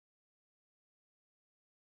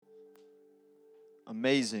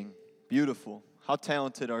Amazing, beautiful. How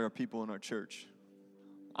talented are our people in our church?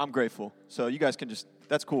 I'm grateful. So you guys can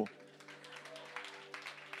that's cool.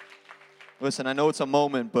 Listen, I know it's a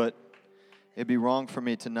moment, but it'd be wrong for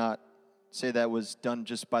me to not say that was done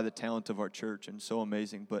just by the talent of our church and so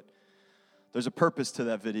amazing. But there's a purpose to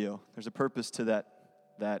that video. There's a purpose to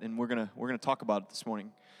that, and we're gonna talk about it this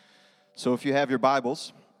morning. So if you have your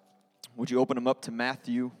Bibles, would you open them up to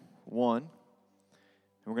Matthew 1? And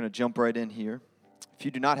we're going to jump right in here. If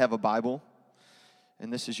you do not have a Bible,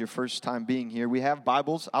 and this is your first time being here, we have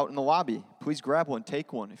Bibles out in the lobby. Please grab one,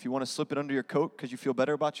 take one. If you want to slip it under your coat because you feel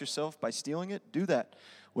better about yourself by stealing it, do that.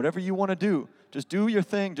 Whatever you want to do, just do your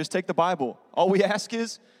thing. Just take the Bible. All we ask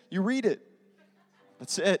is you read it.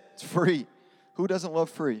 That's it. It's free. Who doesn't love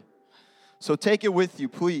free? So take it with you,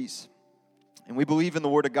 please. And we believe in the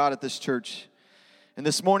Word of God at this church. And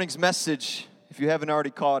this morning's message, if you haven't already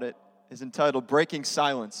caught it, is entitled Breaking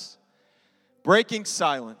Silence. Breaking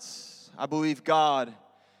silence. I believe God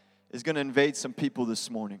is going to invade some people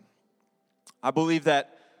this morning. I believe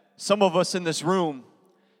that some of us in this room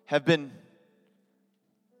have been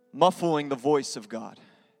muffling the voice of God,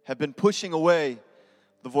 have been pushing away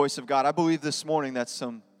the voice of God. I believe this morning that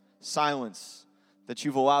some silence that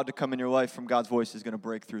you've allowed to come in your life from God's voice is going to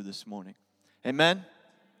break through this morning. Amen?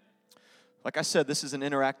 Like I said, this is an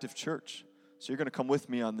interactive church, so you're going to come with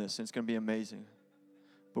me on this, and it's going to be amazing.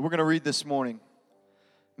 But we're going to read this morning.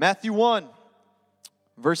 Matthew 1,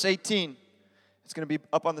 verse 18. It's going to be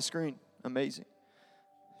up on the screen. Amazing.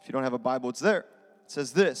 If you don't have a Bible, it's there. It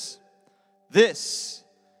says this. This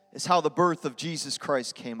is how the birth of Jesus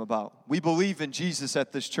Christ came about. We believe in Jesus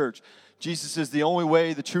at this church. Jesus is the only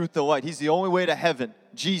way, the truth, the light. He's the only way to heaven.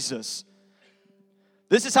 Jesus.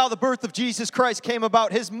 This is how the birth of Jesus Christ came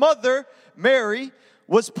about. His mother, Mary,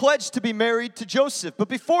 was pledged to be married to Joseph. But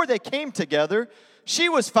before they came together, she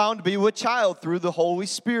was found to be with child through the Holy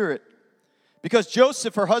Spirit. Because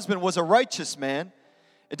Joseph, her husband, was a righteous man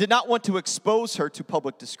and did not want to expose her to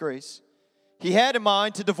public disgrace, he had in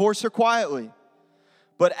mind to divorce her quietly.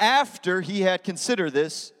 But after he had considered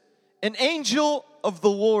this, an angel of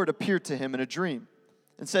the Lord appeared to him in a dream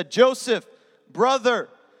and said, Joseph, brother,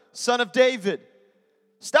 son of David,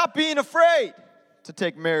 stop being afraid to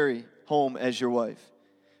take Mary home as your wife,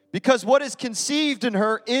 because what is conceived in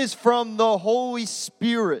her is from the Holy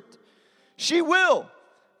Spirit. She will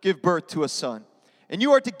give birth to a son, and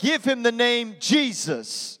you are to give him the name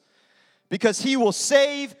Jesus, because he will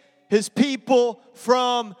save his people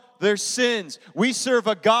from their sins. We serve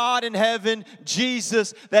a God in heaven,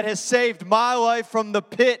 Jesus, that has saved my life from the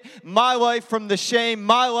pit, my life from the shame,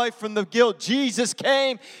 my life from the guilt. Jesus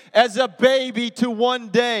came as a baby to one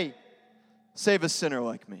day save a sinner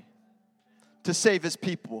like me, to save his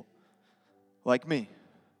people like me,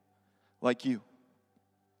 like you.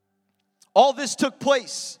 All this took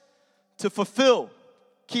place to fulfill,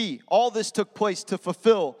 all this took place to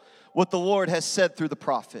fulfill what the Lord has said through the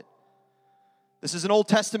prophet. This is an Old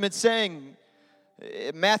Testament saying.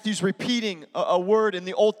 Matthew's repeating a word in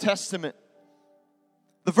the Old Testament.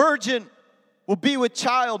 The virgin will be with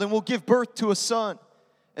child and will give birth to a son,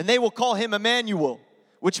 and they will call him Emmanuel,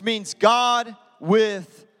 which means God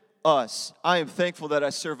with us. I am thankful that I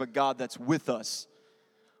serve a God that's with us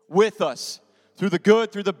through the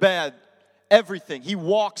good, through the bad, everything. He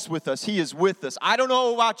walks with us. He is with us. I don't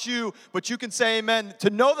know about you, but you can say amen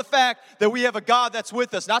to know the fact that we have a God that's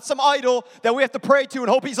with us, not some idol that we have to pray to and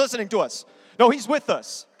hope he's listening to us. No, he's with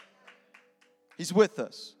us. He's with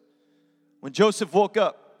us. When Joseph woke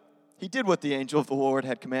up, he did what the angel of the Lord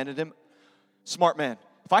had commanded him. Smart man.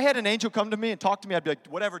 If I had an angel come to me and talk to me, I'd be like,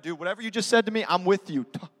 whatever, dude, whatever you just said to me, I'm with you.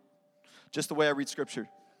 Just the way I read Scripture.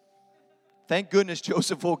 Thank goodness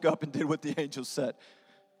Joseph woke up and did what the angel said.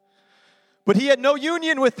 But he had no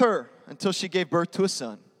union with her until she gave birth to a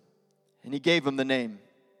son. And he gave him the name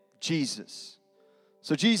Jesus.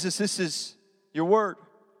 So Jesus, this is your word.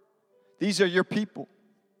 These are your people.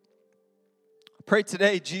 I pray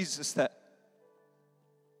today, Jesus, that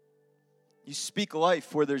you speak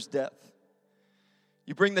life where there's death.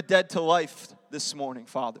 You bring the dead to life this morning,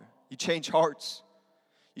 Father. You change hearts.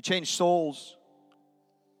 You change souls.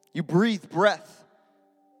 You breathe breath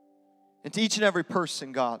into each and every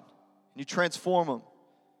person, God. And you transform them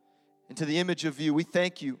into the image of you. We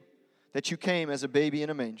thank you that you came as a baby in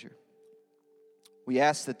a manger. We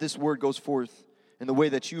ask that this word goes forth in the way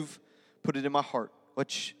that you've put it in my heart.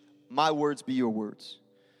 Let my words be your words.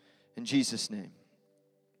 In Jesus' name,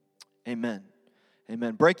 amen.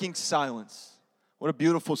 Amen. Breaking silence. What a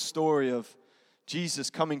beautiful story of Jesus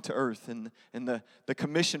coming to earth and the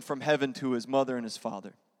commission from heaven to his mother and his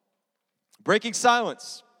father. Breaking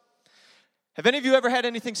silence. Have any of you ever had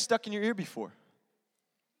anything stuck in your ear before?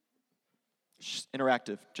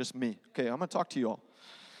 Interactive, just me. Okay, I'm going to talk to you all.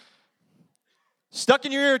 Stuck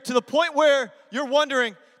in your ear to the point where you're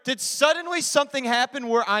wondering, did suddenly something happen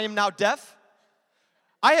where I am now deaf?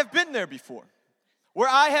 I have been there before, where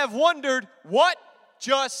I have wondered, what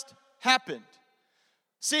just happened?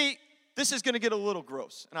 See, this is going to get a little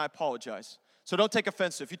gross, and I apologize. So don't take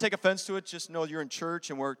offense to it. If you take offense to it, just know you're in church,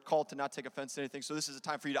 and we're called to not take offense to anything. So this is a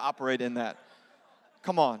time for you to operate in that.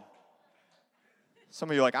 Come on. Some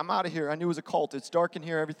of you are like, I'm out of here. I knew it was a cult. It's dark in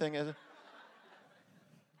here, everything is.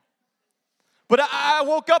 But I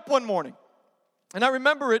woke up one morning, and I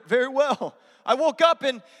remember it very well. I woke up,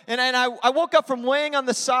 and I woke up from laying on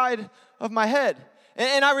the side of my head.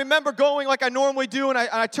 And I remember going like I normally do, and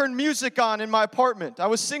I turned music on in my apartment. I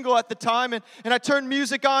was single at the time, and I turned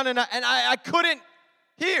music on, and I couldn't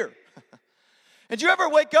hear. And do you ever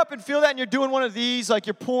wake up and feel that, and you're doing one of these, like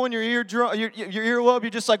you're pulling your earlobe, you're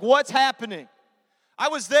just like, what's happening? I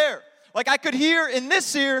was there. Like I could hear in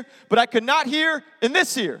this ear, but I could not hear in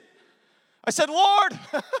this ear. I said, Lord,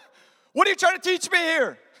 what are you trying to teach me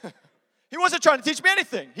here? He wasn't trying to teach me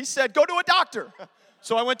anything. He said, go to a doctor.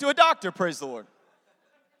 So I went to a doctor, praise the Lord.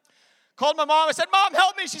 Called my mom. I said, Mom,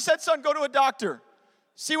 help me. She said, son, go to a doctor.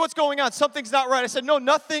 See what's going on. Something's not right. I said, no,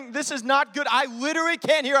 nothing. This is not good. I literally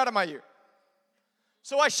can't hear out of my ear.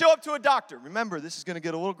 So I show up to a doctor. Remember, this is going to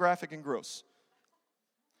get a little graphic and gross.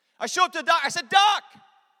 I show up to a doctor. I said, Doc,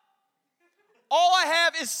 all I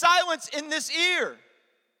have is silence in this ear.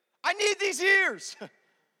 I need these ears.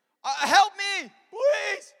 Help me,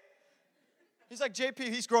 please. He's like, JP,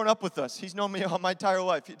 he's grown up with us. He's known me all my entire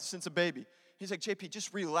life since a baby. He's like, JP,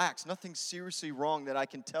 just relax. Nothing's seriously wrong that I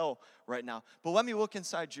can tell right now. But let me look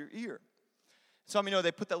inside your ear. Some of you know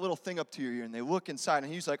they put that little thing up to your ear and they look inside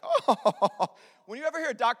and he's like, oh. When you ever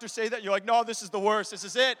hear a doctor say that, you're like, no, this is the worst. This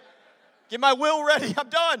is it. Get my will ready. I'm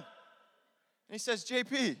done. And he says,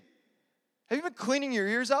 JP, have you been cleaning your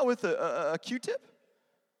ears out with a Q-tip?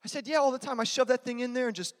 I said, yeah, all the time. I shove that thing in there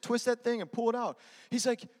and just twist that thing and pull it out. He's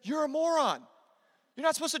like, you're a moron. You're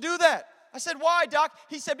not supposed to do that. I said, why, doc?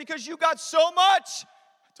 He said, because you got so much,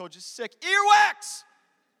 I told you, sick, earwax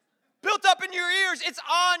built up in your ears. It's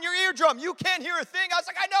on your eardrum. You can't hear a thing. I was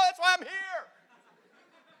like, I know, that's why I'm here.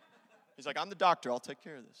 He's like, I'm the doctor. I'll take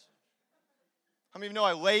care of this. How many of you know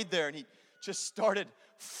I laid there and he just started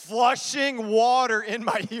flushing water in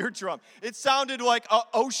my eardrum. It sounded like an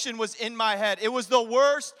ocean was in my head. It was the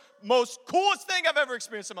worst, most coolest thing I've ever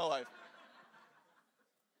experienced in my life.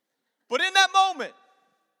 But in that moment,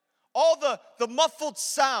 all the muffled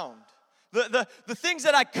sound, the things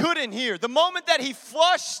that I couldn't hear, the moment that he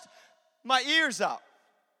flushed my ears out,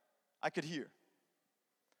 I could hear.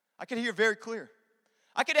 I could hear very clear.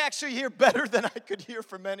 I could actually hear better than I could hear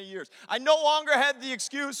for many years. I no longer had the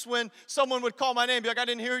excuse when someone would call my name, be like, I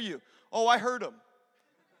didn't hear you. Oh, I heard him.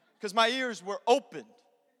 Because my ears were opened.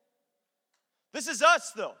 This is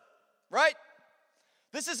us, though, right?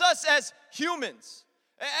 This is us as humans,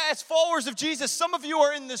 as followers of Jesus. Some of you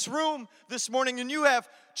are in this room this morning and you have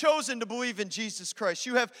chosen to believe in Jesus Christ.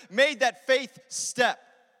 You have made that faith step.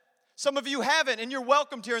 Some of you haven't, and you're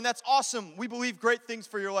welcomed here, and that's awesome. We believe great things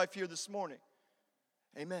for your life here this morning.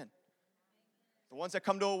 Amen. The ones that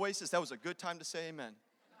come to Oasis, that was a good time to say amen.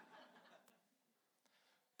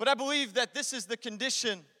 But I believe that this is the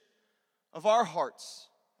condition of our hearts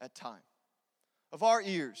at time, of our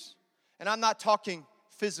ears. And I'm not talking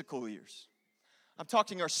physical ears. I'm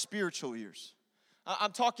talking our spiritual ears.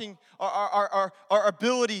 I'm talking our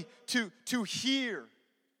ability to hear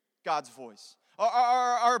God's voice.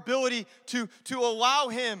 Our ability to allow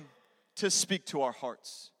Him to speak to our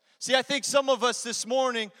hearts. See, I think some of us this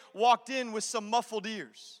morning walked in with some muffled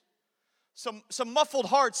ears, some muffled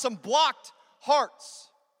hearts, some blocked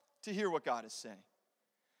hearts to hear what God is saying.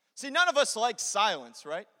 See, none of us like silence,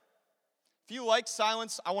 right? If you like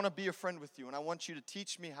silence, I want to be a friend with you, and I want you to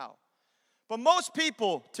teach me how. But most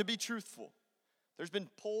people, to be truthful, there's been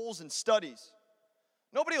polls and studies.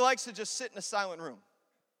 Nobody likes to just sit in a silent room.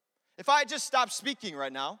 If I just stop speaking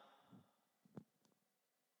right now,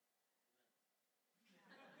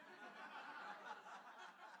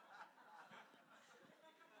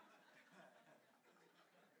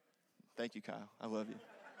 thank you, Kyle. I love you.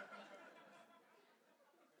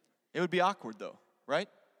 It would be awkward, though, right?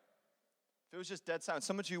 If it was just dead silent.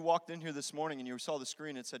 Some of you walked in here this morning and you saw the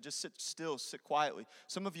screen and it said, just sit still, sit quietly.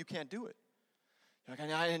 Some of you can't do it. You're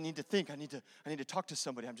like, I need to think. I need to talk to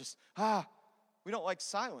somebody. We don't like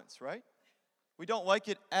silence, right? We don't like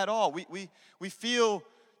it at all. We feel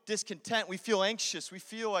discontent. We feel anxious. We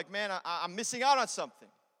feel like, man, I'm missing out on something.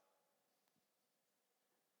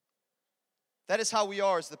 That is how we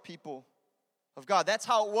are as the people of God. That's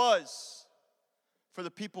how it was for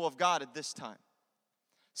the people of God at this time.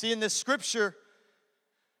 See, in this scripture,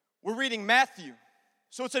 we're reading Matthew.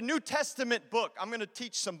 So it's a New Testament book. I'm going to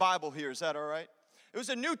teach some Bible here. Is that all right? It was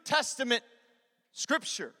a New Testament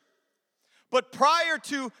scripture. But prior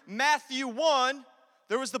to Matthew 1,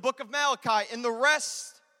 there was the book of Malachi and the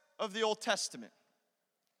rest of the Old Testament.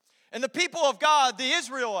 And the people of God, the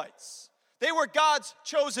Israelites, they were God's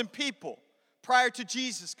chosen people prior to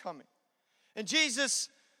Jesus coming. And Jesus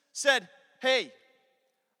said, hey,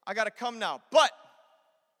 I got to come now. But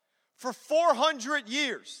for 400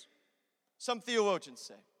 years, some theologians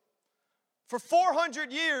say, for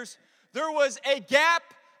 400 years, there was a gap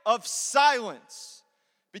of silence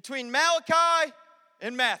between Malachi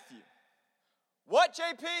and Matthew. What,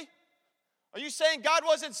 JP? Are you saying God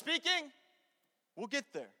wasn't speaking? We'll get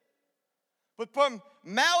there. But from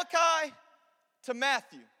Malachi to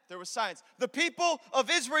Matthew, there was silence. The people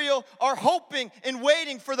of Israel are hoping and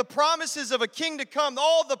waiting for the promises of a king to come.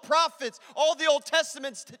 All the prophets, all the Old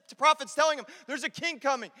Testament prophets telling them, there's a king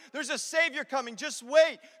coming. There's a Savior coming. Just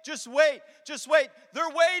wait, just wait, just wait. They're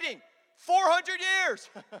waiting 400 years.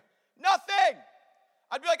 Nothing.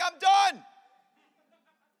 I'd be like, I'm done.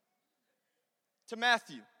 To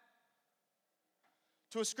Matthew.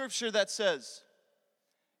 To a scripture that says,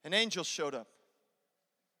 an angel showed up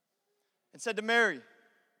and said to Mary,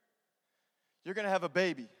 you're going to have a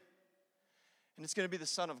baby, and it's going to be the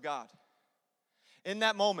Son of God. In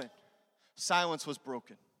that moment, silence was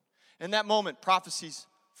broken. In that moment, prophecies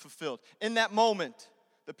fulfilled. In that moment,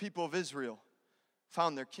 the people of Israel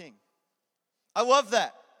found their king. I love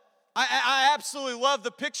that. I absolutely love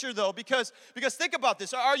the picture, though, because think about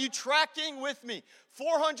this. Are you tracking with me?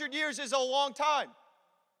 400 years is a long time.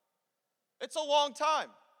 It's a long time.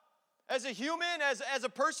 As a human, as a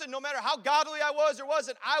person, no matter how godly I was or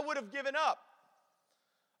wasn't, I would have given up.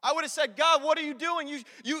 I would have said, God, what are you doing?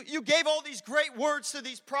 You gave all these great words to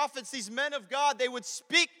these prophets, these men of God. They would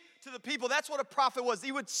speak to the people. That's what a prophet was.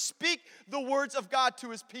 He would speak the words of God to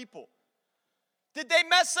his people. Did they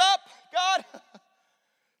mess up, God?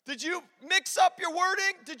 Did you mix up your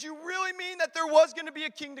wording? Did you really mean that there was going to be a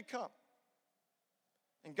king to come?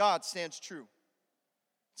 And God stands true.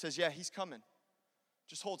 Says, yeah, he's coming.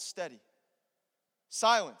 Just hold steady.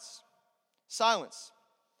 Silence. Silence.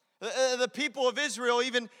 The people of Israel,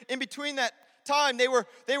 even in between that time, they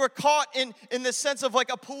were caught in the sense of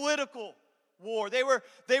like a political war. They were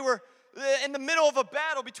in the middle of a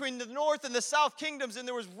battle between the north and the south kingdoms, and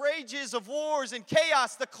there was rages of wars and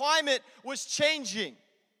chaos. The climate was changing.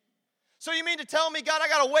 So you mean to tell me, God, I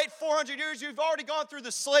got to wait 400 years? You've already gone through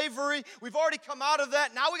the slavery. We've already come out of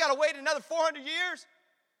that. Now we got to wait another 400 years?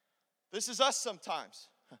 This is us sometimes.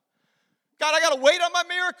 God, I got to wait on my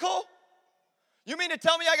miracle? You mean to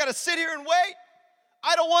tell me I got to sit here and wait?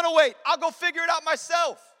 I don't want to wait. I'll go figure it out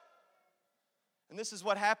myself. And this is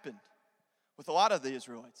what happened with a lot of the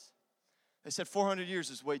Israelites. They said 400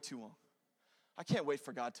 years is way too long. I can't wait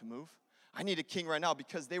for God to move. I need a king right now,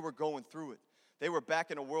 because they were going through it. They were back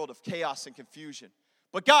in a world of chaos and confusion.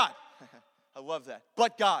 But God, I love that.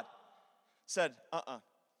 But God said,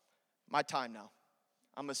 my time now.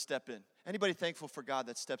 I'm going to step in. Anybody thankful for God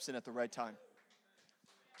that steps in at the right time?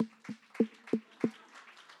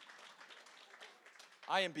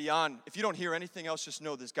 I am beyond. If you don't hear anything else, just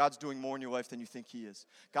know this. God's doing more in your life than you think he is.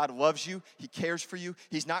 God loves you. He cares for you.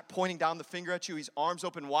 He's not pointing down the finger at you. He's arms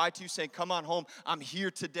open wide to you, saying, come on home. I'm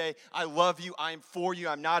here today. I love you. I am for you.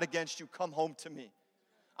 I'm not against you. Come home to me.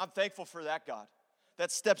 I'm thankful for that God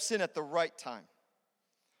that steps in at the right time.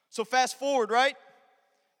 So fast forward, right?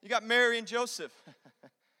 You got Mary and Joseph.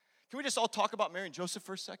 Can we just all talk about Mary and Joseph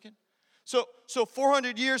for a second? So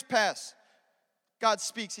 400 years pass. God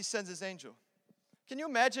speaks. He sends his angel. Can you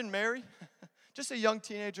imagine Mary, just a young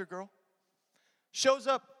teenager girl, shows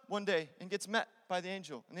up one day and gets met by the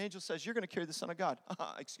angel. And the angel says, you're going to carry the Son of God.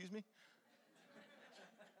 Excuse me?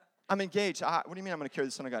 I'm engaged. What do you mean I'm going to carry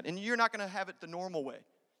the Son of God? And you're not going to have it the normal way.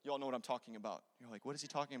 You all know what I'm talking about. You're like, what is he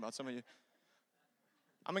talking about? Some of you.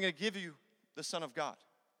 I'm going to give you the Son of God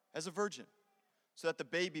as a virgin, so that the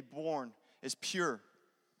baby born is pure,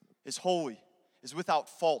 is holy, is without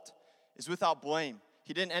fault, is without blame.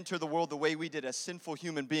 He didn't enter the world the way we did as sinful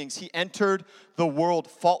human beings. He entered the world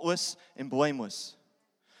faultless and blameless.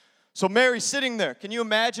 So Mary's sitting there. Can you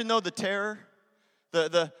imagine, though, the terror,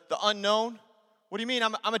 the unknown? What do you mean?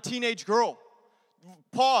 I'm a teenage girl.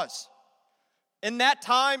 Pause. In that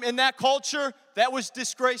time, in that culture, that was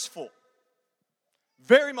disgraceful.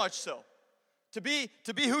 Very much so. To be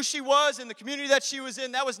who she was in the community that she was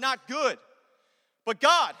in, that was not good. But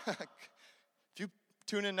God, if you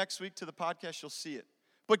tune in next week to the podcast, you'll see it.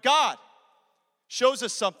 But God shows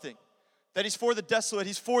us something. That he's for the desolate.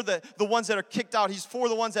 He's for the ones that are kicked out. He's for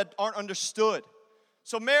the ones that aren't understood.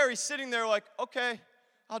 So Mary's sitting there like, okay,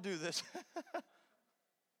 I'll do this.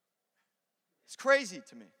 It's crazy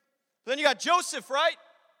to me. But then you got Joseph, right?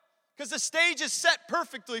 Because the stage is set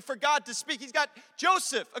perfectly for God to speak. He's got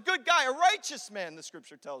Joseph, a good guy, a righteous man, the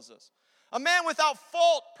scripture tells us. A man without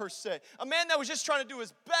fault, per se. A man that was just trying to do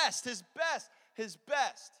his best, his best, his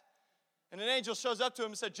best. And an angel shows up to him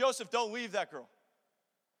and said, Joseph, don't leave that girl.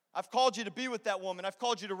 I've called you to be with that woman. I've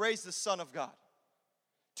called you to raise the Son of God.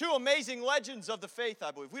 Two amazing legends of the faith,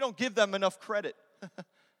 I believe. We don't give them enough credit.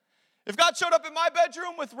 If God showed up in my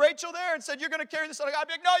bedroom with Rachel there and said, you're going to carry the Son of God, I'd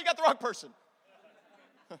be like, no, you got the wrong person.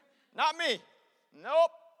 Not me.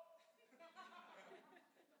 Nope.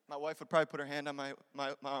 My wife would probably put her hand on my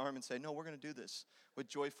arm and say, no, we're going to do this with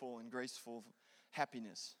joyful and graceful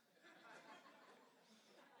happiness.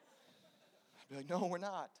 I'd be like, no, we're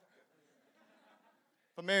not.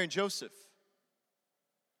 But Mary and Joseph,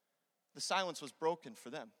 the silence was broken for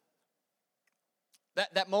them.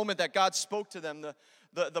 That moment that God spoke to them,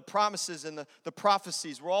 the promises and the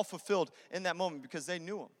prophecies were all fulfilled in that moment because they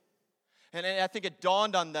knew him. And I think it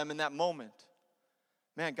dawned on them in that moment,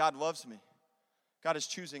 man, God loves me. God is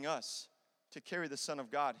choosing us to carry the Son of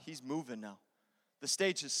God. He's moving now. The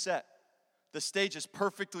stage is set. The stage is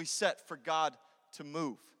perfectly set for God to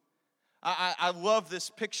move. I love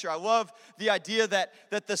this picture. I love the idea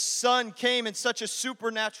that the Son came in such a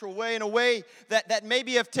supernatural way, in a way that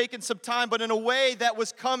maybe have taken some time, but in a way that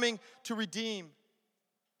was coming to redeem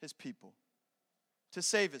his people, to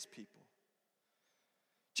save his people.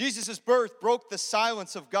 Jesus' birth broke the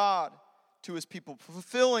silence of God to his people,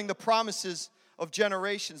 fulfilling the promises of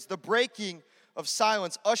generations. The breaking of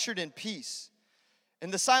silence ushered in peace.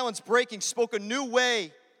 And the silence breaking spoke a new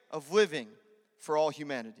way of living for all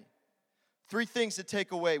humanity. 3 things to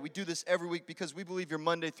take away. We do this every week because we believe your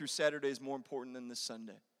Monday through Saturday is more important than this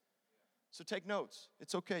Sunday. So take notes.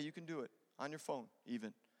 It's okay. You can do it on your phone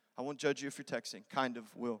even. I won't judge you if you're texting. Kind of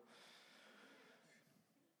will.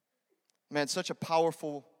 Man, such a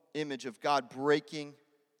powerful image of God breaking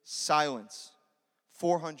silence.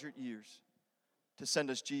 400 years to send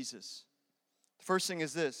us Jesus. The first thing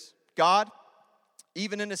is this. God,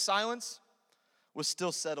 even in his silence, was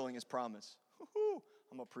still settling his promise.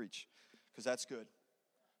 I'm going to preach because that's good.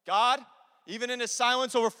 God, even in his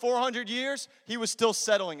silence over 400 years, he was still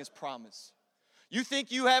settling his promise. You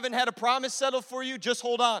think you haven't had a promise settled for you? Just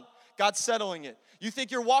hold on. God's settling it. You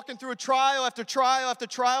think you're walking through a trial after trial after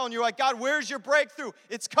trial, and you're like, God, where's your breakthrough?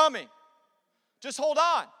 It's coming. Just hold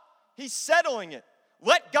on. He's settling it.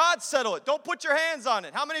 Let God settle it. Don't put your hands on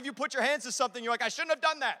it. How many of you put your hands to something, you're like, I shouldn't have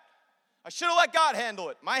done that. I should have let God handle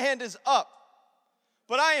it. My hand is up.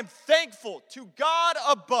 But I am thankful to God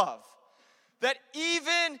above that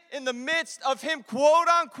even in the midst of him, quote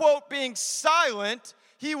unquote, being silent,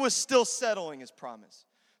 he was still settling his promise.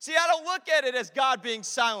 See, I don't look at it as God being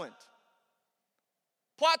silent.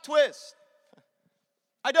 Plot twist.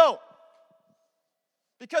 I don't.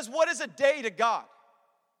 Because what is a day to God?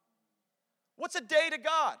 What's a day to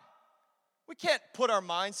God? We can't put our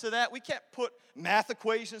minds to that. We can't put math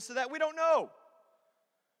equations to that. We don't know.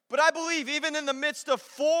 But I believe even in the midst of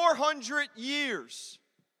 400 years,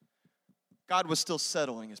 God was still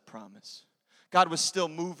settling his promise. God was still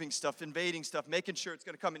moving stuff, invading stuff, making sure it's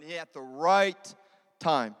going to come in at the right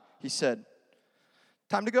time. He said,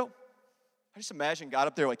 time to go. I just imagine God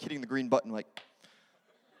up there like hitting the green button like,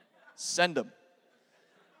 send him.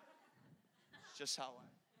 It's just how I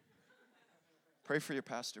pray for your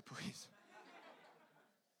pastor, please.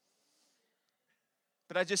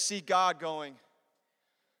 But I just see God going,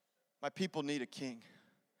 my people need a king.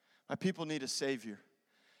 My people need a savior.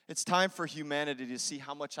 It's time for humanity to see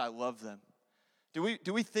how much I love them.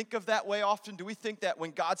 Do we think of that way often? Do we think that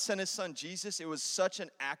when God sent his son Jesus, it was such an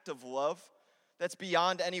act of love that's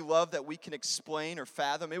beyond any love that we can explain or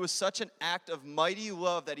fathom? It was such an act of mighty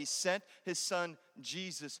love that he sent his son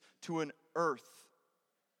Jesus to an earth,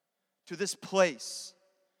 to this place,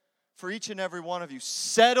 for each and every one of you,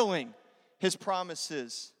 settling his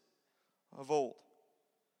promises of old.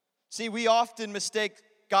 See, we often mistake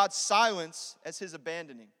God's silence as his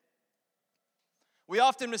abandoning. We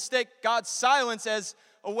often mistake God's silence as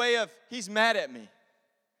a way of, he's mad at me.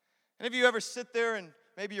 Any of you ever sit there and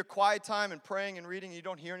maybe your quiet time and praying and reading and you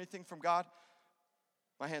don't hear anything from God?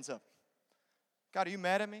 My hand's up. God, are you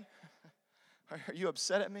mad at me? Are you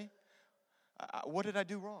upset at me? What did I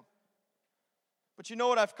do wrong? But you know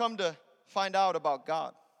what I've come to find out about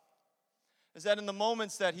God? Is that in the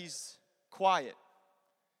moments that he's quiet,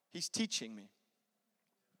 he's teaching me.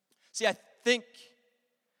 See, I think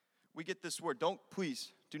we get this word,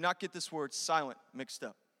 do not get this word silent mixed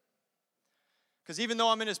up. Because even though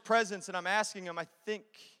I'm in his presence and I'm asking him, I think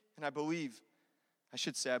and I believe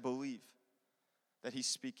that he's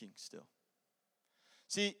speaking still.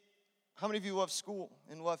 See, how many of you love school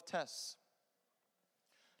and love tests?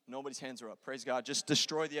 Nobody's hands are up. Praise God. Just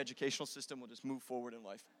destroy the educational system. We'll just move forward in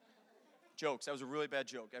life. Jokes. That was a really bad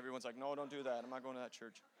joke. Everyone's like, no, don't do that. I'm not going to that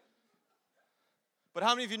church. But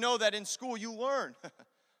how many of you know that in school you learn?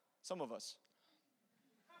 Some of us.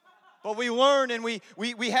 But we learn, and we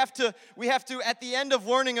have to, at the end of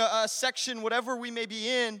learning a section, whatever we may be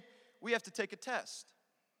in, we have to take a test.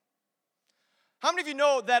 How many of you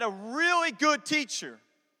know that a really good teacher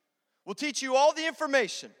will teach you all the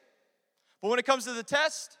information, but when it comes to the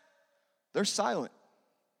test, they're silent?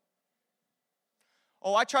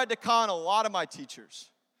 Oh, I tried to con a lot of my teachers.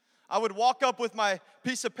 I would walk up with my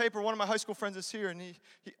piece of paper. One of my high school friends is here, and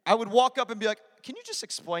I would walk up and be like, can you just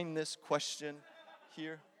explain this question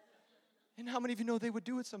here? And how many of you know they would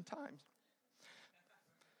do it sometimes?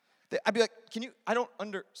 I'd be like, I don't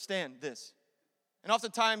understand this. And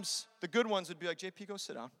oftentimes, the good ones would be like, JP, go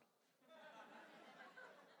sit down.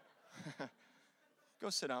 Go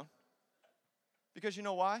sit down. Because you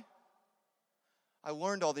know why? I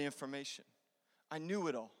learned all the information. I knew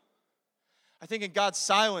it all. I think in God's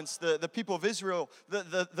silence, the people of Israel,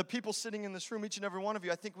 the people sitting in this room, each and every one of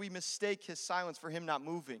you, I think we mistake his silence for him not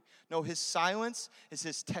moving. No, his silence is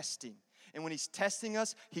his testing. And when he's testing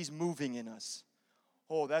us, he's moving in us.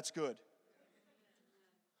 Oh, that's good.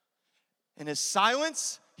 In his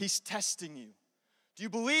silence, he's testing you. Do you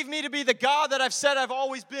believe me to be the God that I've said I've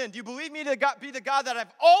always been? Do you believe me to be the God that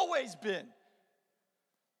I've always been?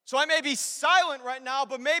 So I may be silent right now,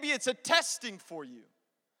 but maybe it's a testing for you.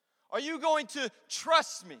 Are you going to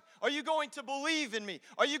trust me? Are you going to believe in me?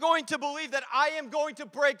 Are you going to believe that I am going to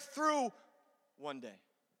break through one day?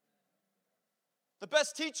 The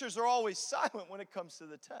best teachers are always silent when it comes to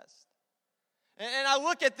the test. And I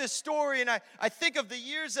look at this story and I think of the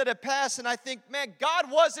years that have passed and I think, man, God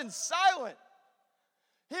wasn't silent.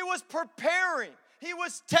 He was preparing. He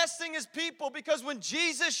was testing his people because when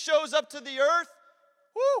Jesus shows up to the earth,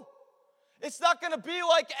 it's not going to be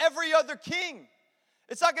like every other king.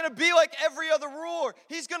 It's not going to be like every other ruler.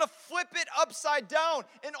 He's going to flip it upside down.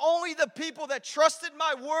 And only the people that trusted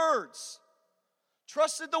my words,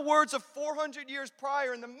 trusted the words of 400 years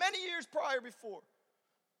prior and the many years prior before,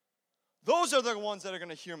 those are the ones that are going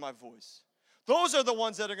to hear my voice. Those are the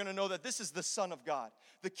ones that are going to know that this is the Son of God,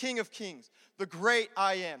 the King of Kings, the great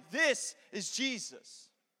I am. This is Jesus.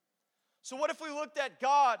 So what if we looked at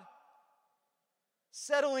God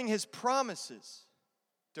settling his promises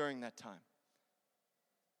during that time?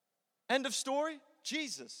 End of story,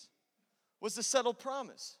 Jesus was the settled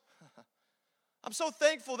promise. I'm so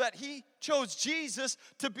thankful that he chose Jesus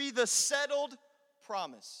to be the settled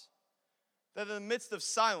promise. That in the midst of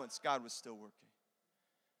silence, God was still working.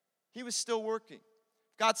 He was still working.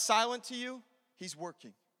 If God's silent to you, he's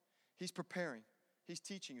working. He's preparing. He's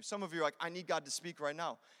teaching you. Some of you are like, I need God to speak right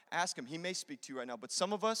now. Ask him. He may speak to you right now. But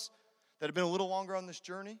some of us that have been a little longer on this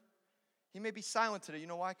journey, he may be silent today. You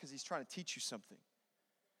know why? Because he's trying to teach you something.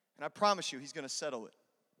 And I promise you, he's going to settle it.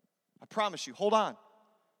 I promise you. Hold on.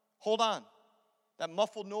 Hold on. That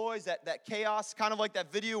muffled noise, that chaos, kind of like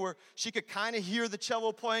that video where she could kind of hear the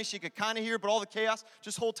cello playing. She could kind of hear, but all the chaos,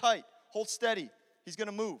 just hold tight. Hold steady. He's going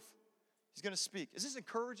to move. He's going to speak. Is this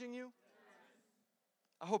encouraging you?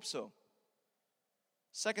 I hope so.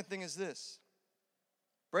 Second thing is this.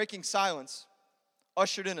 Breaking silence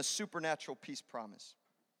ushered in a supernatural peace promise.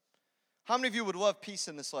 How many of you would love peace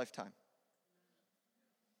in this lifetime?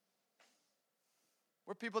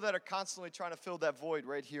 We're people that are constantly trying to fill that void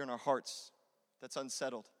right here in our hearts that's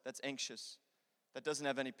unsettled, that's anxious, that doesn't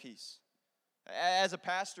have any peace. As a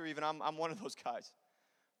pastor even, I'm one of those guys.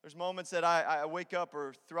 There's moments that I wake up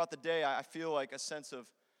or throughout the day I feel like a sense of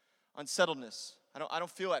unsettledness. I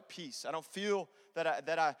don't feel at peace. I don't feel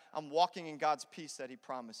that I'm walking in God's peace that he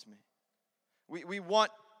promised me. We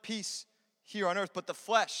want peace here on earth, but the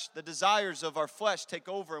flesh, the desires of our flesh take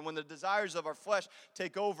over. And when the desires of our flesh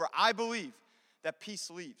take over, I believe that peace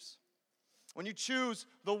leaves. When you choose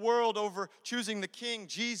the world over choosing the King,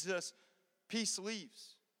 Jesus, peace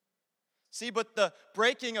leaves. See, but the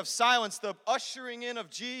breaking of silence, the ushering in of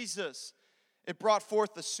Jesus, it brought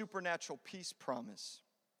forth the supernatural peace promise.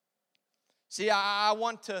 See, I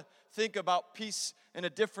want to think about peace in a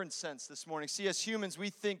different sense this morning. See, as humans, we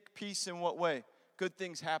think peace in what way? Good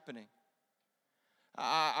things happening.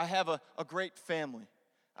 I have a great family.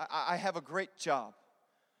 I have a great job.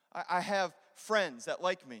 I have friends that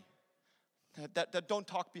like me, that don't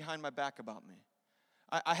talk behind my back about me.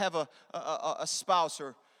 I have a spouse,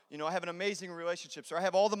 or I have an amazing relationship, or I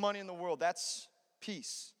have all the money in the world. That's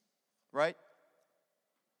peace, right?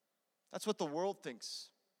 That's what the world thinks.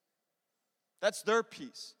 That's their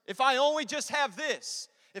peace. If I only just have this,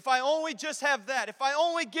 if I only just have that, if I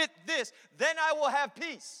only get this, then I will have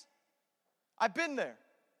peace. I've been there.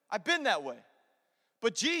 I've been that way.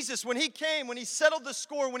 But Jesus, when he came, when he settled the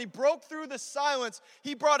score, when he broke through the silence,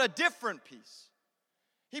 he brought a different peace.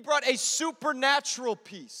 He brought a supernatural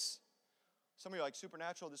peace. Some of you are like,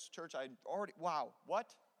 supernatural, this church, wow,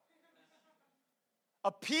 what?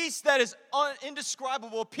 A peace that is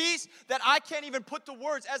indescribable, a peace that I can't even put to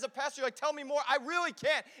words. As a pastor, you're like, tell me more. I really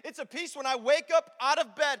can't. It's a peace when I wake up out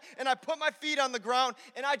of bed and I put my feet on the ground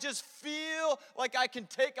and I just feel like I can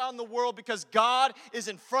take on the world because God is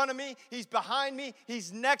in front of me, he's behind me,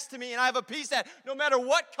 he's next to me, and I have a peace that no matter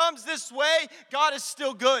what comes this way, God is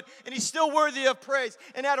still good and he's still worthy of praise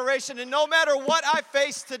and adoration. And no matter what I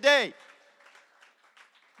face today,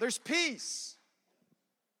 there's peace.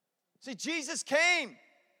 See, Jesus came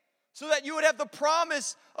so that you would have the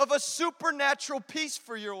promise of a supernatural peace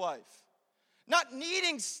for your life. Not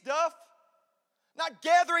needing stuff, not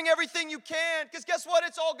gathering everything you can, because guess what?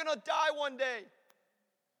 It's all going to die one day.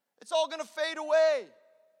 It's all going to fade away.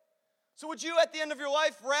 So would you, at the end of your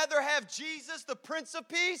life, rather have Jesus, the Prince of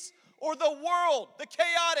Peace, or the world, the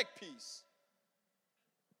chaotic peace?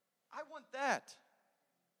 I want that.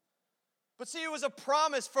 But see, it was a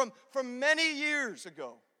promise from many years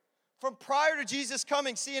ago. From prior to Jesus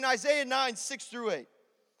coming, see in Isaiah 9, 6 through 8.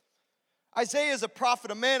 Isaiah is a prophet,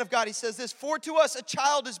 a man of God. He says this, "For to us a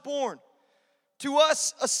child is born, to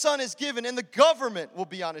us a son is given, and the government will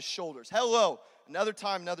be on his shoulders." Hello, another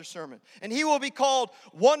time, another sermon. "And he will be called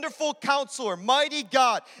Wonderful Counselor, Mighty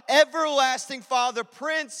God, Everlasting Father,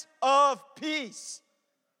 Prince of Peace."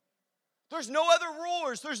 There's no other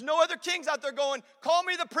rulers, there's no other kings out there going, "Call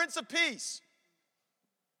me the Prince of Peace."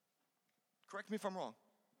 Correct me if I'm wrong.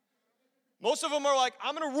 Most of them are like,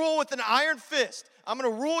 "I'm going to rule with an iron fist. I'm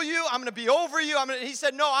going to rule you. I'm going to be over you." He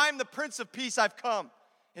said, "No, I am the Prince of Peace. I've come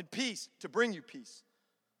in peace to bring you peace."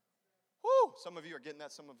 Woo! Some of you are getting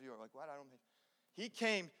that. Some of you are like, "What? I don't make." He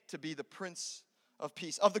came to be the Prince of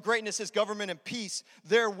Peace. Of the greatness, his government and peace,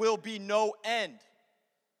 there will be no end.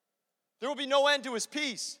 There will be no end to his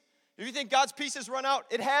peace. If you think God's peace has run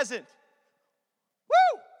out, it hasn't.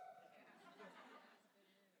 Woo!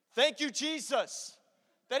 Thank you, Jesus.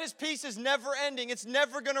 That his peace is never ending. It's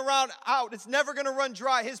never going to run out. It's never going to run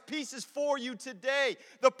dry. His peace is for you today.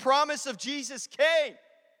 The promise of Jesus came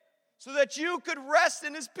so that you could rest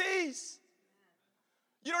in his peace.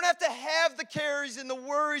 You don't have to have the cares and the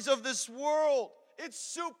worries of this world. It's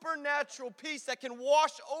supernatural peace that can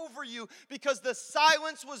wash over you because the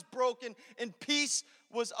silence was broken and peace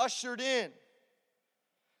was ushered in.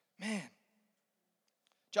 Man.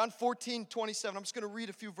 John 14, 27. I'm just going to read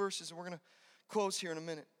a few verses and we're going to close here in a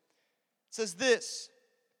minute. It says this,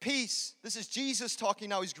 peace. This is Jesus talking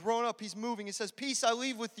now. He's grown up. He's moving. He says, "Peace I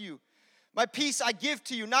leave with you. My peace I give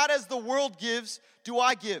to you. Not as the world gives, do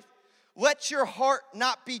I give. Let your heart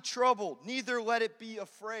not be troubled, neither let it be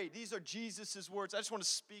afraid." These are Jesus' words. I just want to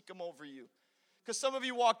speak them over you. Because some of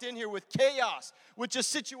you walked in here with chaos, with just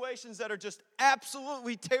situations that are just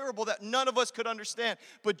absolutely terrible that none of us could understand.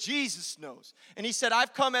 But Jesus knows. And he said,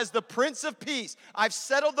 "I've come as the Prince of Peace. I've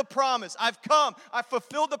settled the promise. I've come. I've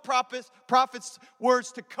fulfilled the prophet's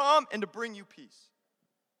words to come and to bring you peace."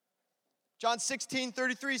 John 16,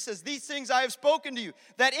 33 says, "These things I have spoken to you,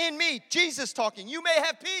 that in me," Jesus talking, "you may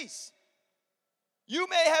have peace." You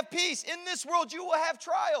may have peace. In this world, you will have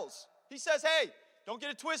trials. He says, hey, don't get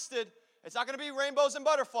it twisted. It's not going to be rainbows and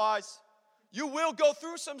butterflies. You will go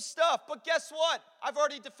through some stuff, but guess what? I've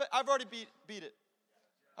already beat it.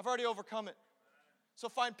 I've already overcome it. So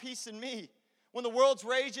find peace in me. When the world's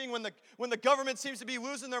raging, when the government seems to be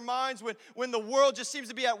losing their minds, when the world just seems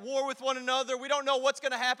to be at war with one another, we don't know what's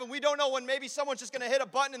going to happen. We don't know when maybe someone's just going to hit a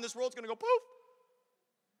button and this world's going to go poof.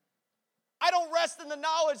 I don't rest in the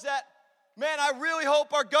knowledge that, man, I really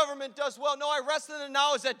hope our government does well. No, I rest in the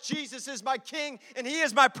knowledge that Jesus is my King and he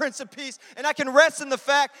is my Prince of Peace. And I can rest in the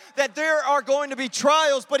fact that there are going to be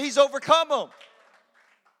trials, but he's overcome them.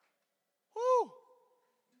 Woo.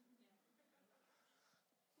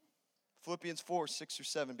 Philippians 4, 6 or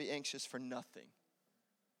 7, be anxious for nothing.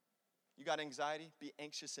 You got anxiety? Be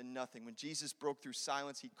anxious in nothing. When Jesus broke through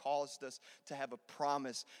silence, he caused us to have a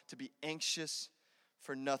promise to be anxious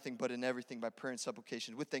for nothing, but in everything by prayer and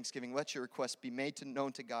supplication. With thanksgiving, let your requests be made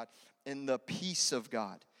known to God, in the peace of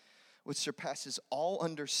God, which surpasses all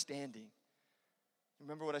understanding.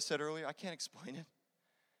 Remember what I said earlier? I can't explain it.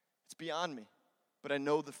 It's beyond me. But I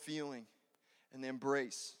know the feeling and the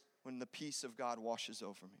embrace when the peace of God washes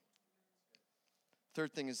over me.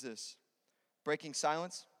 Third thing is this. Breaking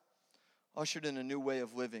silence ushered in a new way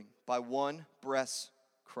of living by one breath's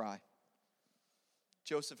cry.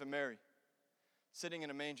 Joseph and Mary, sitting in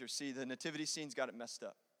a manger. See, the nativity scene's got it messed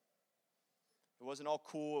up. It wasn't all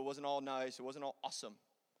cool. It wasn't all nice. It wasn't all awesome.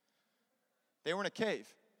 They were in a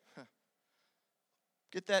cave.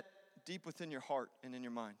 Get that deep within your heart and in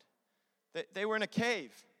your mind. They were in a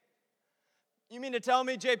cave. You mean to tell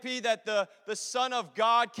me, JP, that the Son of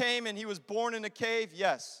God came and he was born in a cave?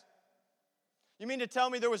 Yes. You mean to tell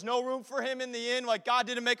me there was no room for him in the inn, like God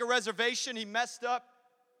didn't make a reservation, he messed up?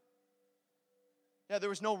 Yeah, there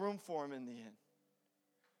was no room for him in the inn.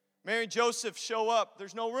 Mary and Joseph show up.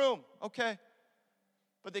 There's no room. Okay.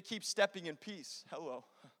 But they keep stepping in peace. Hello.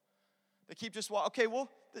 They keep just walking. Okay, well,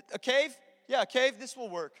 a cave? Yeah, a cave, this will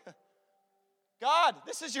work. God,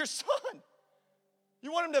 this is your son.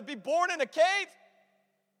 You want him to be born in a cave?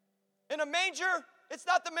 In a manger? It's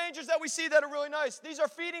not the mangers that we see that are really nice. These are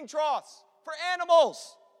feeding troughs for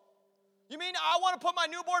animals. You mean I want to put my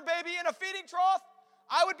newborn baby in a feeding trough?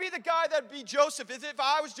 I would be the guy that'd be Joseph. If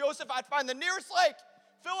I was Joseph, I'd find the nearest lake,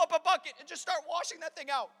 fill up a bucket, and just start washing that thing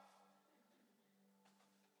out.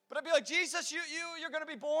 But I'd be like, Jesus, you're going to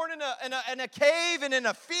be born in a cave and in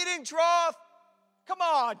a feeding trough? Come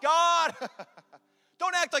on, God.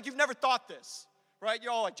 Don't act like you've never thought this, right?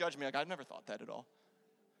 You're all like, judge me. Like, I've never thought that at all.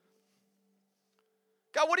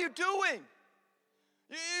 God, what are you doing?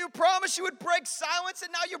 You promised you would break silence,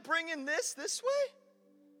 and now you're bringing this way?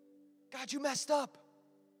 God, you messed up.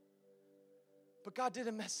 But God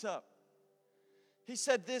didn't mess up. He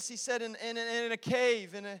said this, he said in a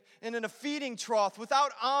cave, in a feeding trough,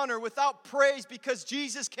 without honor, without praise, because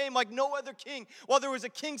Jesus came like no other king. While there was a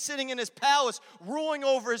king sitting in his palace, ruling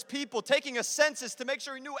over his people, taking a census to make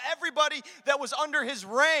sure he knew everybody that was under his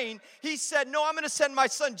reign, he said, no, I'm going to send my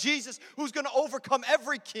son Jesus, who's going to overcome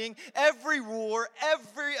every king, every ruler,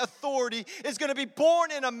 every authority, is going to be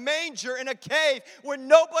born in a manger, in a cave, where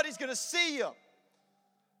nobody's going to see him.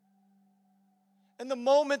 And the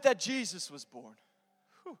moment that Jesus was born,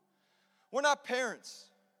 we're not parents,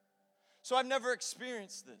 so I've never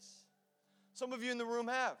experienced this. Some of you in the room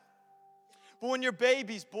have. But when your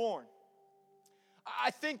baby's born,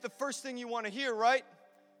 I think the first thing you want to hear, right,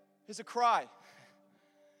 is a cry.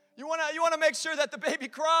 You want to make sure that the baby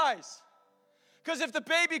cries. Because if the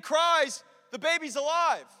baby cries, the baby's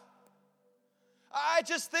alive. I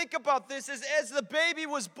just think about this as the baby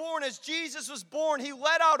was born, as Jesus was born, he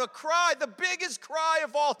let out a cry, the biggest cry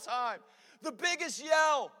of all time, the biggest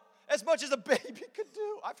yell. As much as a baby could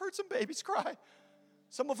do. I've heard some babies cry.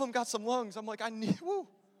 Some of them got some lungs. I'm like,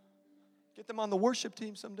 get them on the worship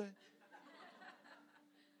team someday.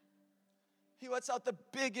 He lets out the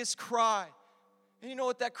biggest cry. And you know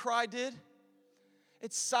what that cry did?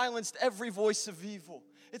 It silenced every voice of evil.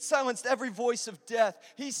 It silenced every voice of death.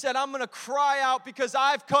 He said, I'm going to cry out because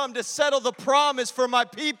I've come to settle the promise for my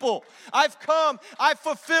people. I've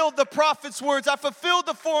fulfilled the prophet's words. I fulfilled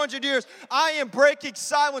the 400 years. I am breaking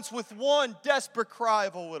silence with one desperate cry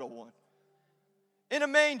of a little one. In a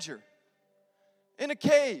manger. In a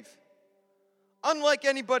cave. Unlike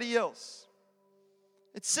anybody else.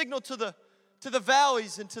 It signaled to the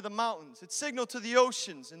valleys and to the mountains. It signaled to the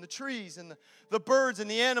oceans and the trees and the birds and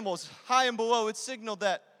the animals high and below. It signaled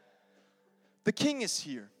that the king is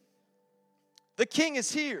here. The king is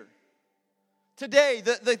here. Today,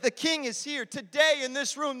 the king is here. Today in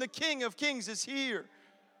this room, the King of Kings is here.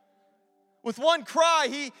 With one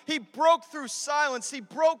cry, he broke through silence. He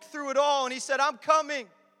broke through it all, and he said, I'm coming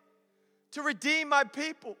to redeem my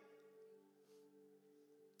people,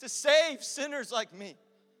 to save sinners like me.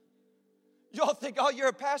 Y'all think, oh, you're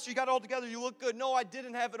a pastor, you got it all together, you look good. No, I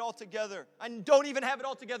didn't have it all together. I don't even have it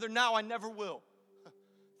all together now. I never will.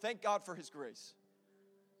 Thank God for his grace.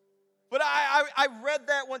 But I read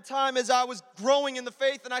that one time as I was growing in the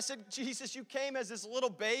faith, and I said, Jesus, you came as this little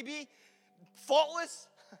baby, faultless,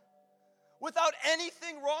 without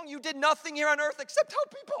anything wrong. You did nothing here on earth except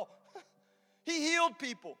help people. He healed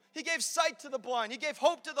people. He gave sight to the blind. He gave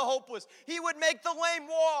hope to the hopeless. He would make the lame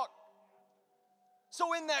walk.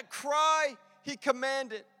 So in that cry, he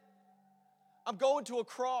commanded, I'm going to a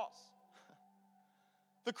cross.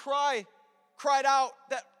 The cry cried out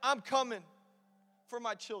that I'm coming for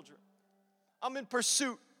my children. I'm in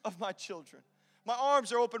pursuit of my children. My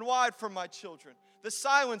arms are open wide for my children. The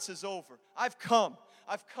silence is over. I've come.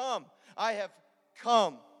 I've come. I have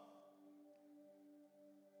come.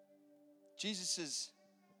 Jesus'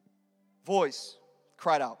 voice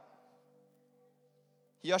cried out.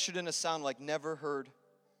 He ushered in a sound like never heard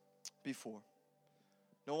before.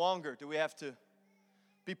 No longer do we have to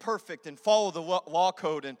be perfect and follow the law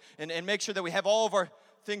code and make sure that we have all of our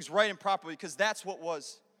things right and properly, because that's what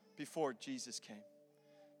was before Jesus came.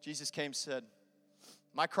 Jesus came and said,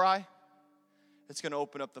 my cry it's going to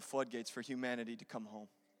open up the floodgates for humanity to come home.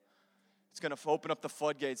 It's going to open up the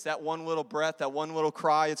floodgates. That one little breath, that one little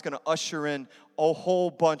cry, it's going to usher in a whole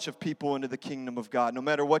bunch of people into the kingdom of God. No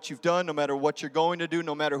matter what you've done, no matter what you're going to do,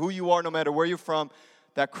 no matter who you are, no matter where you're from,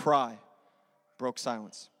 that cry broke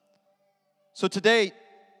silence. So today,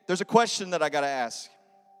 there's a question that I got to ask.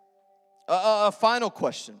 A final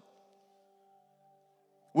question.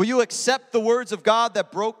 Will you accept the words of God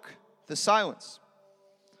that broke the silence?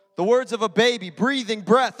 The words of a baby, breathing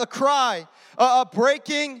breath, a cry, a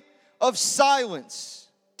breaking of silence,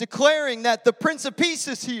 declaring that the Prince of Peace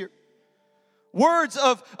is here. Words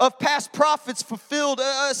of past prophets fulfilled,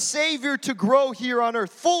 a Savior to grow here on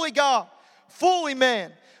earth, fully God, fully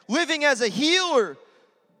man, living as a healer,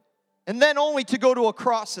 and then only to go to a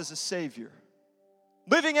cross as a Savior.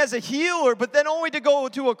 Living as a healer, but then only to go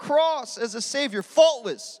to a cross as a Savior,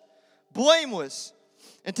 faultless, blameless,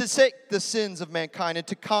 and to take the sins of mankind and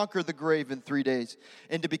to conquer the grave in 3 days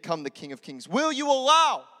and to become the King of Kings. Will you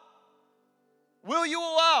allow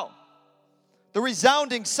the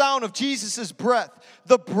resounding sound of Jesus' breath,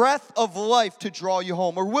 the breath of life, to draw you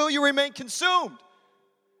home? Or will you remain consumed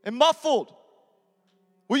and muffled?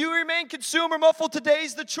 Will you remain consumed or muffled?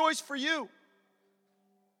 Today's the choice for you.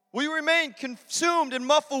 Will you remain consumed and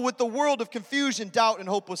muffled with the world of confusion, doubt, and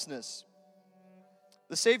hopelessness?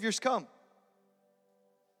 The Savior's come.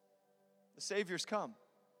 The Savior's come.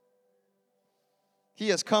 He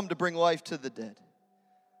has come to bring life to the dead,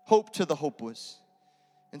 hope to the hopeless,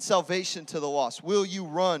 and salvation to the lost. Will you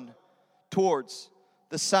run towards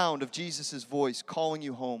the sound of Jesus' voice calling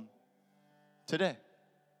you home today?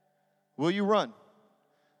 Will you run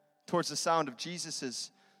towards the sound of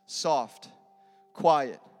Jesus' soft,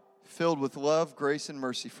 quiet, filled with love, grace, and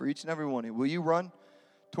mercy for each and every one of you? Will you run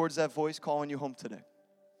towards that voice calling you home today?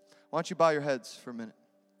 Why don't you bow your heads for a minute?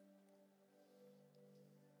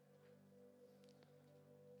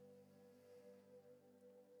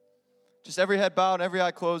 Just every head bowed, every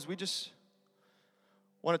eye closed. We just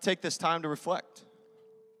want to take this time to reflect.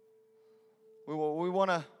 We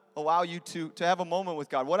want to allow you to have a moment with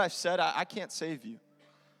God. What I've said, I can't save you.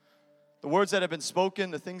 The words that have been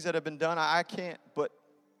spoken, the things that have been done, I can't. But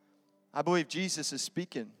I believe Jesus is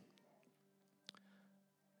speaking.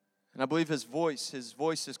 And I believe His voice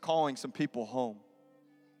is calling some people home.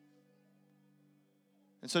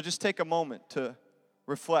 And so just take a moment to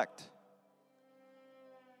reflect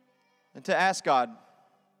and to ask God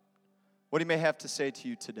what He may have to say to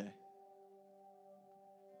you today.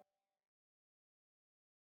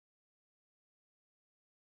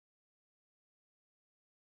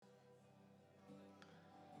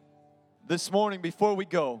 This morning, before we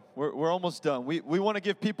go, we're almost done. We want to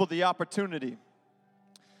give people the opportunity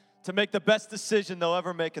to make the best decision they'll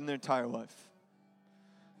ever make in their entire life.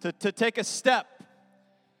 To take a step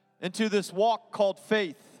into this walk called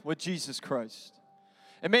faith with Jesus Christ.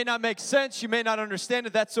 It may not make sense. You may not understand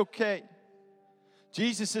it. That's okay.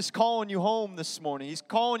 Jesus is calling you home this morning. He's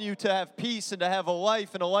calling you to have peace and to have a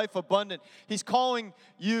life and a life abundant. He's calling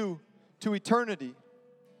you to eternity.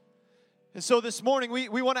 And so this morning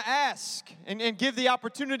we want to ask and give the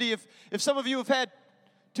opportunity, if some of you have had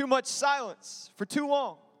too much silence for too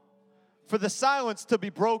long, for the silence to be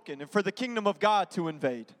broken and for the kingdom of God to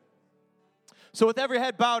invade. So with every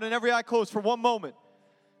head bowed and every eye closed for one moment,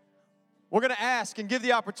 we're going to ask and give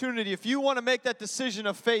the opportunity, if you want to make that decision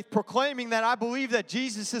of faith, proclaiming that I believe that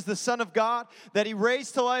Jesus is the Son of God, that He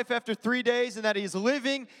raised to life after 3 days, and that He is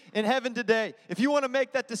living in heaven today. If you want to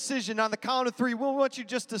make that decision on the count of three, we want you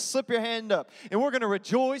just to slip your hand up. And we're going to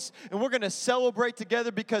rejoice, and we're going to celebrate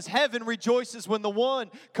together, because heaven rejoices when the one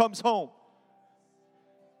comes home.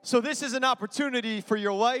 So this is an opportunity for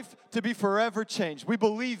your life to be forever changed. We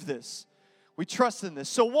believe this. We trust in this.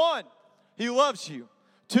 So 1, He loves you.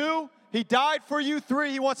 2, He died for you.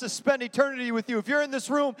 3, He wants to spend eternity with you. If you're in this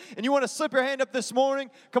room and you want to slip your hand up this morning,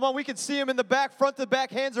 come on, we can see Him in the back, front to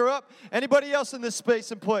back, hands are up. Anybody else in this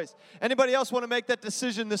space and place? Anybody else want to make that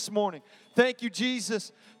decision this morning? Thank you,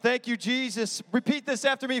 Jesus. Thank you, Jesus. Repeat this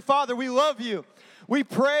after me. Father, we love you. We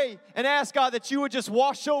pray and ask, God, that you would just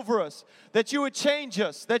wash over us, that you would change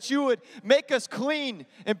us, that you would make us clean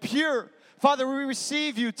and pure. Father, we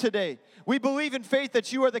receive you today. We believe in faith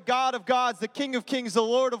that you are the God of gods, the King of kings, the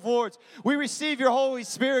Lord of lords. We receive your Holy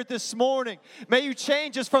Spirit this morning. May you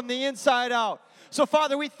change us from the inside out. So,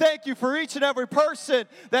 Father, we thank you for each and every person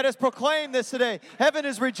that has proclaimed this today. Heaven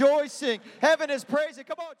is rejoicing. Heaven is praising.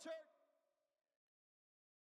 Come on, church.